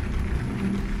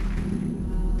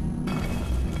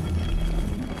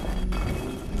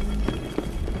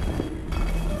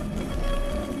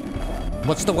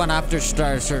 What's the one after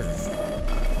star?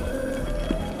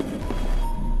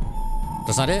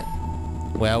 That's not it?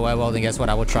 Well, then guess what?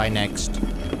 I will try next.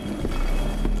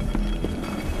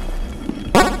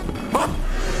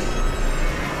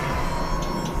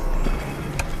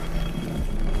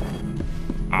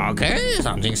 Okay,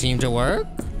 something seemed to work.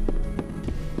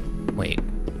 Wait,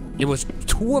 it was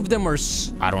 2 of them or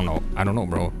I don't know,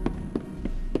 bro.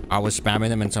 I was spamming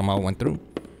them and somehow went through.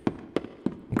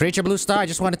 Great, your blue star. I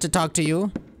just wanted to talk to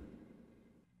you.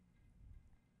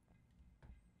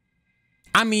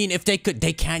 I mean, if they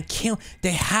can't kill.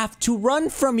 They have to run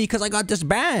from me because I got this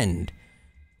banned.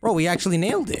 Bro, we actually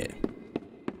nailed it.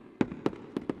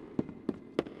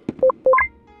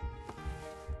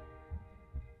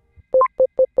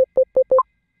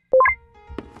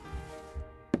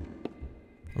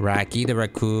 Racky the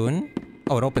raccoon.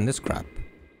 Oh, it opened this crap.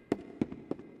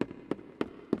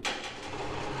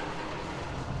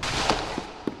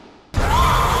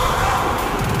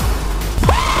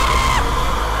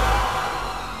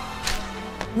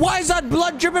 Why is that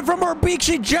blood dripping from her beak?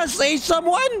 She just ate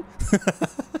someone?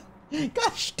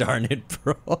 Gosh darn it,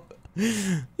 bro.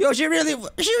 Yo, she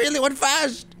really went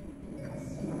fast.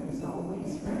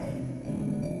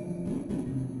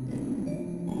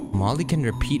 Molly can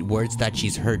repeat words that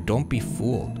she's heard. Don't be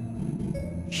fooled.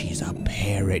 She's a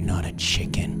parrot, not a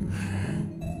chicken.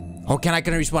 Oh, I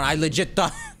can respond? I legit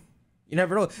thought... You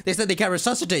never know. They said they can't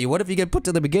resuscitate you. What if you get put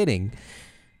to the beginning?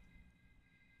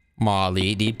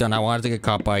 Molly, deep down, I wanted to get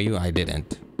caught by you. I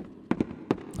didn't.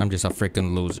 I'm just a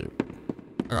freaking loser.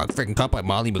 I got freaking caught by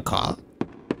Molly McCaw.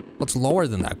 What's lower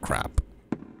than that crap?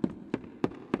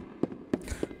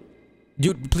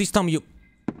 Dude, please tell me you...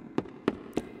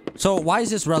 So, why is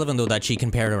this relevant, though, that she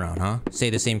can pair it around, huh? Say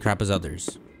the same crap as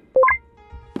others.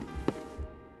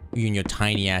 You and your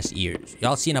tiny-ass ears.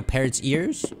 Y'all seen a parrot's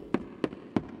ears?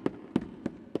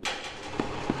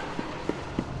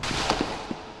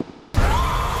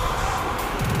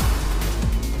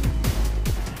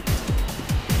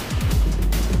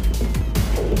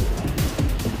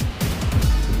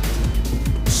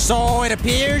 So, it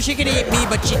appears she can eat me,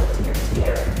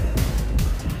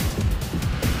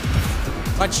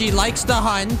 but she likes to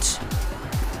hunt.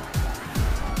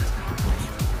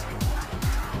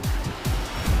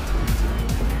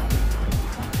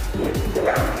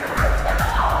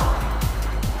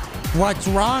 What's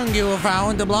wrong? You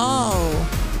found the blow.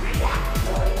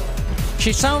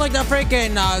 She sounds like the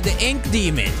freaking the ink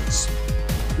demons.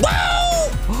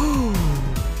 Whoa!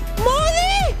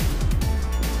 Molly!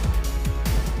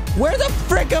 Where the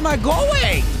frick am I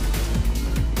going?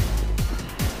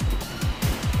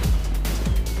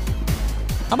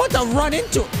 I'm about to run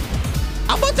into...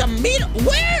 I'm about to meet...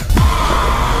 Where?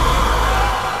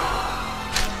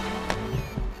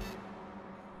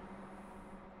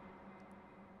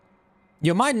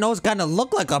 Yo, my nose kind of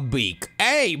look like a beak.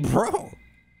 Hey, bro.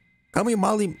 Call me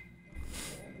Molly...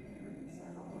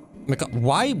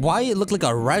 Why it look like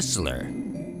a wrestler?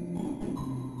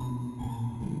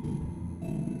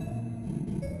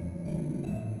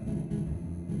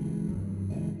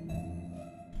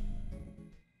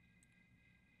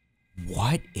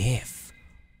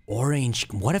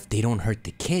 What if they don't hurt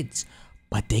the kids,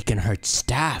 but they can hurt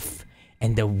staff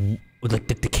and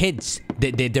the kids?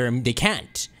 They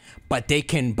can't, but they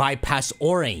can bypass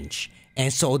orange,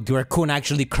 and so the raccoon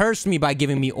actually cursed me by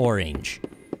giving me orange.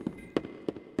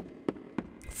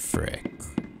 Frick,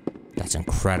 that's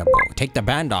incredible. Take the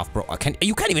band off, bro.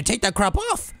 You can't even take that crap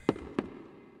off.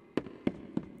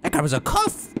 That crap was a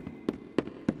cuff.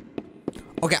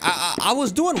 Okay, I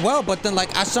was doing well, but then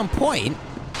like at some point,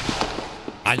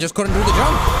 I just couldn't do the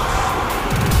jump.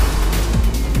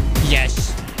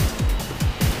 Yes.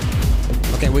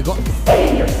 Okay, we go. Stay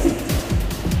in your seat.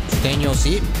 Stay in your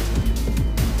seat.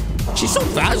 She's so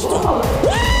fast.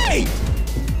 Wait!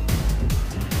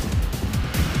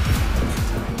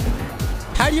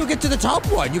 How do you get to the top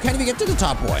one? You can't even get to the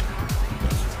top one.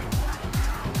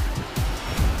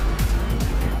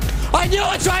 I knew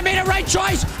it, so I made the right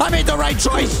choice. I made the right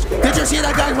choice. Did you see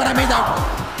that, guy, when I made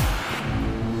that?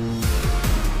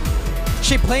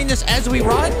 She playing this as we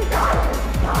run?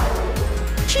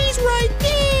 She's right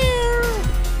there.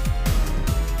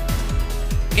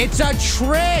 It's a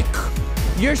trick.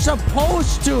 You're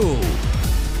supposed to.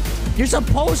 You're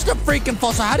supposed to freaking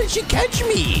fall. So how did she catch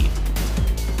me?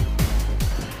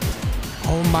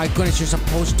 Oh my goodness, you're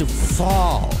supposed to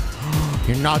fall.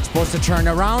 You're not supposed to turn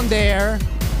around there.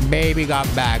 Baby got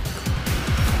back.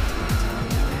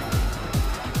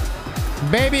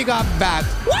 Baby got back.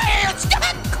 Wait, it's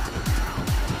stuck!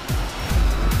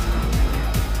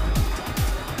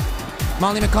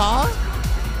 Molly McCaw?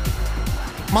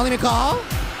 Molly McCaw?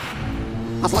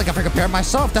 I was like a freaking parrot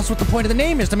myself. That's what the point of the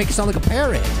name is, to make it sound like a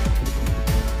parrot.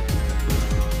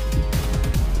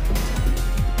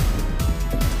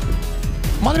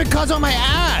 Molly McCaw's on my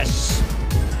ass.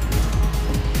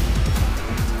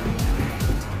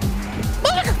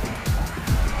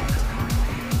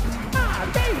 Ah,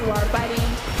 there you are, buddy.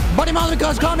 Buddy, Molly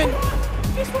McCaw's coming.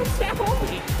 This one's staff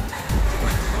only.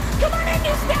 Come on in,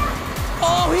 you staff.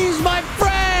 Oh, he's my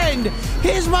friend!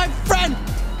 He's my friend!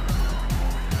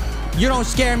 You don't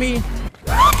scare me.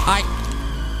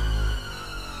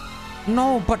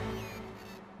 No, but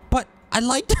I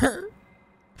liked her.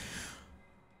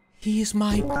 He is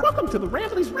my... Welcome to the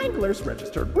Rambley's Wranglers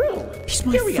registered room. He's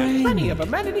my Here we friend. have plenty of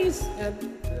amenities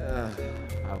and...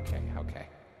 Okay.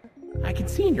 I can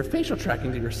see in your facial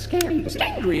tracking that you're scared,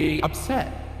 angry,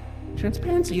 upset.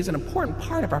 Transparency is an important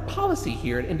part of our policy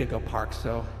here at Indigo Park,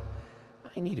 so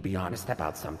I need to be honest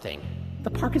about something.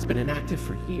 The park has been inactive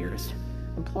for years.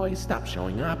 Employees stopped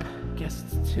showing up,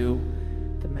 guests too.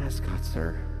 The mascots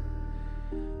are...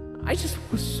 I just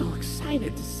was so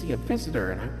excited to see a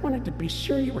visitor, and I wanted to be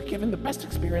sure you were given the best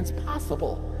experience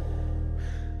possible.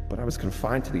 But I was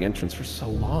confined to the entrance for so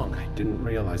long, I didn't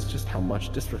realize just how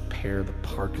much disrepair the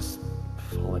park has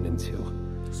fallen into.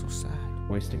 So sad.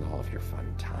 Wasting all of your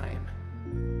fun time.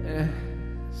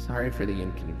 Sorry for the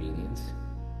inconvenience.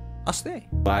 I'll stay.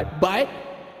 But,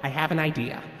 I have an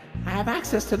idea. I have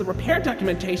access to the repair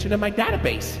documentation in my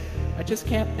database. I just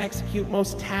can't execute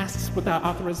most tasks without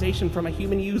authorization from a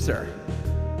human user.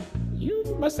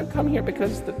 You must have come here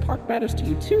because the park matters to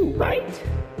you too, right?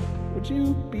 Would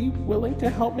you be willing to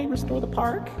help me restore the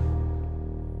park?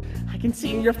 I can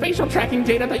see in your facial tracking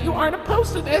data that you aren't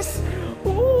opposed to this.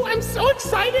 Ooh, I'm so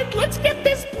excited. Let's get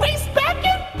this place back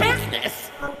in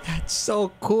business. That's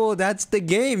so cool. That's the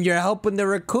game. You're helping the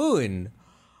raccoon.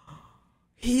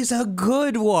 He's a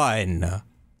good one.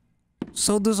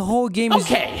 So this whole game is...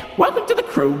 Okay, welcome to the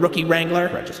crew, Rookie Wrangler.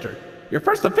 Registered. Your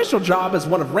first official job as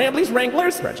one of Rambley's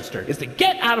Wranglers, registered, is to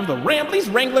get out of the Rambley's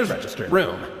Wranglers, registered,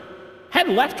 room. Head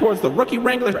left towards the Rookie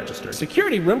Wrangler, registered,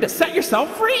 security room to set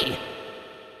yourself free.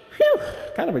 Phew,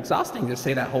 kind of exhausting to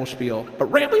say that whole spiel,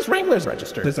 but Rambley's Wranglers,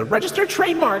 registered, is a registered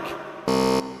trademark.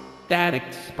 That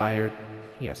expired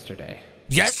yesterday.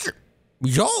 Yes?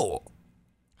 Yo!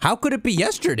 How could it be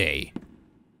yesterday?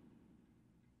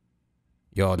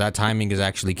 Yo, that timing is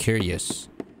actually curious.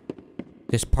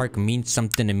 This park means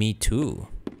something to me too.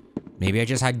 Maybe I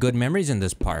just had good memories in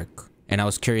this park, and I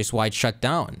was curious why it shut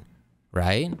down,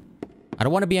 right? I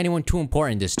don't want to be anyone too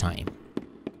important this time.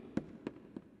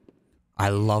 I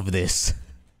love this.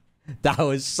 That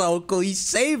was so cool. He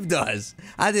saved us.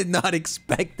 I did not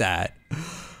expect that.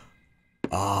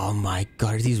 Oh my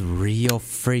god, are these real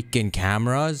freaking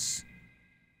cameras?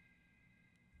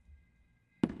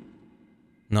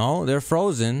 No, they're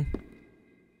frozen.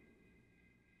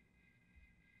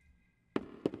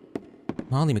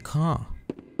 Molly McCaw.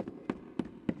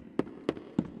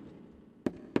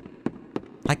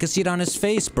 I could see it on his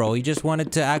face, bro. He just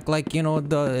wanted to act like, you know,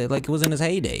 like it was in his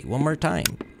heyday. One more time.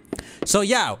 So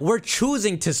yeah, we're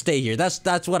choosing to stay here.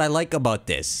 That's what I like about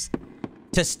this.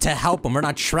 Just to help him. We're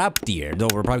not trapped here. Though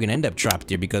we're probably gonna end up trapped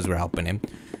here because we're helping him.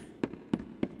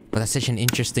 But that's such an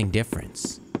interesting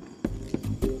difference.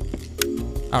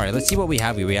 Alright, let's see what we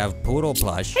have here. We have Poodle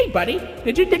Plush. Hey, buddy.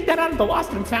 Did you dig that out of the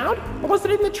lost and found? Or was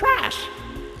it in the trash?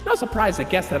 No surprise, I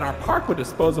guess, that our park would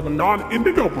dispose of a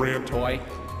non-Indigo brand toy.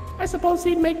 I suppose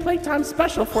he'd make playtime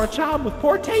special for a child with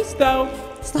poor taste, though.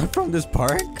 It's not from this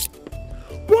park?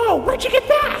 Whoa, where'd you get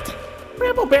that?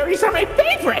 Brambleberries are my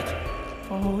favorite!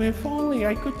 Oh, if only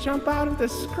I could jump out of the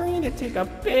screen and take a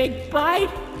big bite.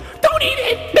 Don't eat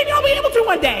it! Maybe I'll be able to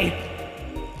one day!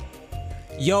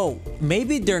 Yo,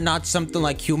 maybe they're not something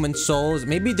like human souls.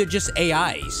 Maybe they're just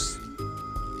AIs.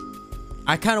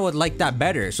 I kind of would like that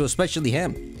better, so especially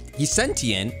him. He's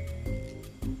sentient,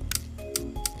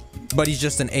 but he's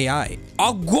just an AI.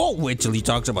 I'll go wait till he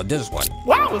talks about this one.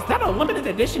 Wow, is that a limited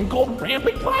edition gold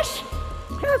Rambley plush?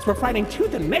 Parents were fighting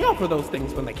tooth and nail for those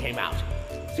things when they came out.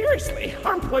 Seriously,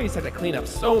 our employees had to clean up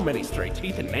so many stray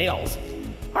teeth and nails.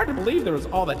 Hard to believe there was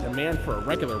all that demand for a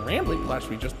regular Rambley plush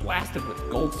we just blasted with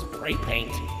gold spray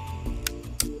paint.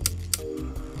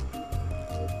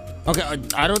 Okay,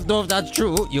 I don't know if that's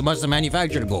true. You must have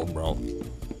manufactured gold, bro.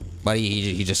 But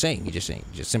he's just saying. He's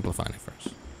just simplifying it first.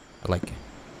 I like it.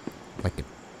 I like it.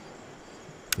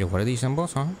 Yo, what are these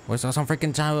symbols, huh? What's that some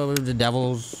freaking time with the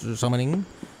devil's summoning?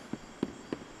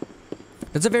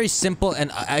 That's a very simple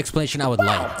and explanation I would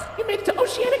like. You made it to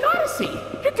Oceanic Odyssey!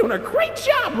 You're doing a great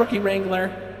job, Rookie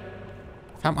Wrangler!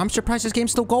 I'm surprised this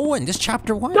game's still going. This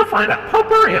chapter 1. You'll find a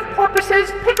potpourri of porpoises,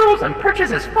 pickles, and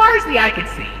perches as far as the eye can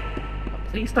see. But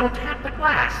please don't tap the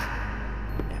glass.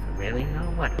 You never really know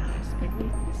what lies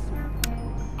beneath the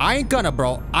surface. I ain't gonna,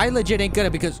 bro. I legit ain't gonna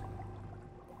because...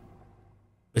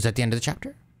 Is that the end of the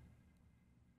chapter?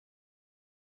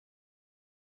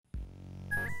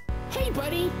 Hey,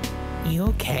 buddy! You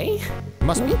okay?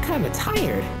 Must You be. look kinda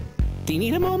tired. Do you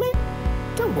need a moment?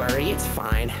 Don't worry, it's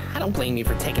fine. I don't blame you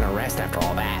for taking a rest after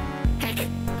all that. Heck,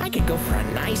 I could go for a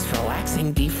nice,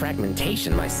 relaxing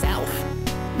defragmentation myself.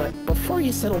 But before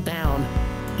you settle down,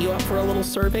 you up for a little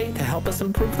survey to help us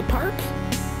improve the park?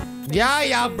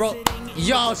 Yeah, bro.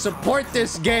 Yo, support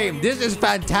this game. This is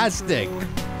fantastic.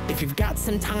 If you've got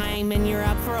some time and you're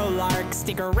up for a lark,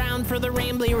 stick around for the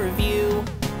Rambley review.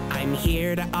 I'm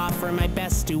here to offer my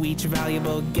best to each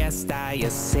valuable guest I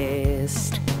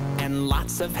assist. And and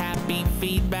lots of happy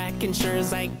feedback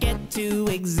ensures I get to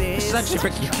exist. Such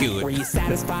freaking cute. Were you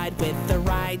satisfied with the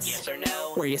rides? Yes or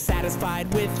no? Were you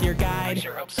satisfied with your guide? I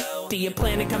sure hope so. Do you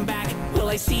plan to come back? Will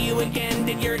I see you again?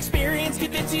 Did your experience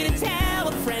convince you to tell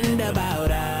a friend about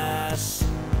us?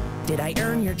 Did I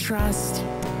earn your trust?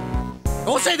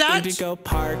 Don't say that! Indigo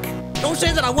Park. Don't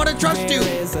say that, I want to trust you!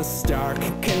 There is a stark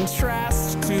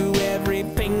contrast to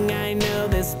everything I know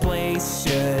this place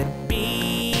should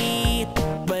be.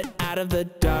 But out of the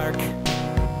dark,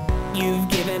 you've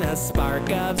given a spark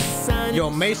of sun.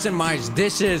 Yo, Mason Myers,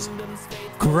 this is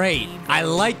great. I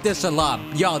like this a lot.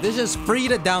 Yo, this is free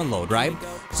to download, right?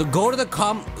 So go to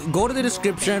the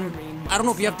description. I don't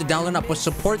know if you have to download it, but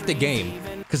support the game.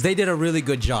 Because they did a really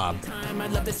good job.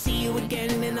 I'd love to see you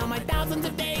again. In all my thousands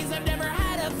of days, I've never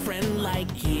had a friend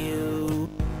like you.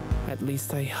 At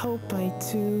least I hope I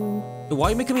do. Why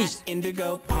are you making me...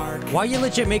 Indigo Park. Why are you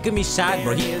legit making me sad,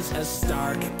 bro? There is a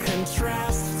stark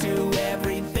contrast to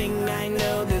everything I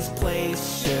know this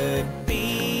place should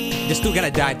be. This dude gonna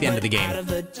die at the end of the game. Out of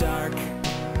the dark,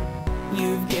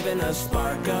 you've given a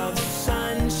spark of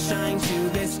sunshine to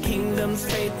this kingdom's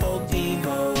faithful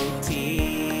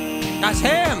devotee. That's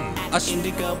him! At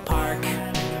Indigo Park,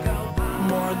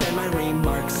 more than my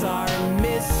remarks are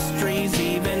mysteries.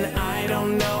 Even I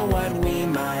don't know what we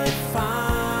might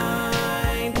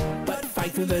find. But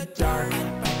fight through the dark,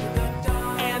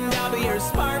 and I'll be your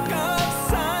spark of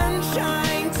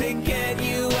sunshine to get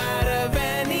you out of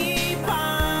any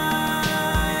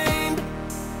bind.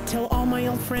 Till all my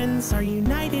old friends are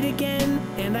united again,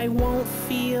 and I won't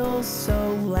feel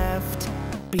so left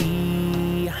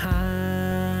behind.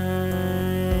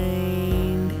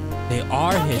 They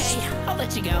are his... Okay, I'll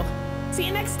let you go. See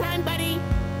you next time, buddy.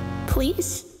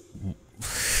 Please?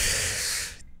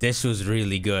 This was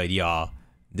really good, y'all.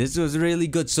 This was really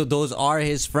good. So those are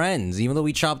his friends. Even though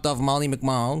we chopped off Molly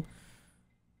McMahon.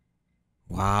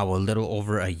 Wow, a little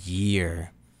over a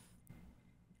year.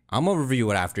 I'm gonna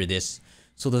review it after this.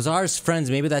 So those are his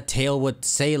friends. Maybe that tale with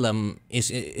Salem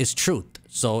is truth.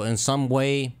 So in some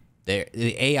way, the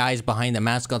AIs behind the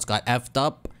mascots got effed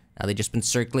up. Now they've just been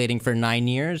circulating for 9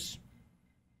 years.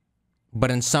 But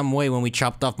in some way, when we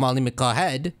chopped off Molly McCaw's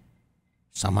head,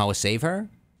 somehow it saved her?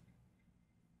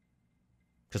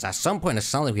 Because at some point, it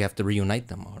sounds like we have to reunite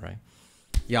them, alright?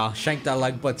 Y'all, shank that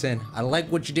like button. I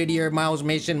like what you did here, Miles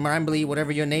Mason, Marambly,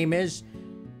 whatever your name is.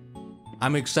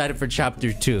 I'm excited for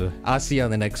chapter 2. I'll see you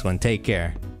on the next one. Take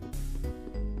care.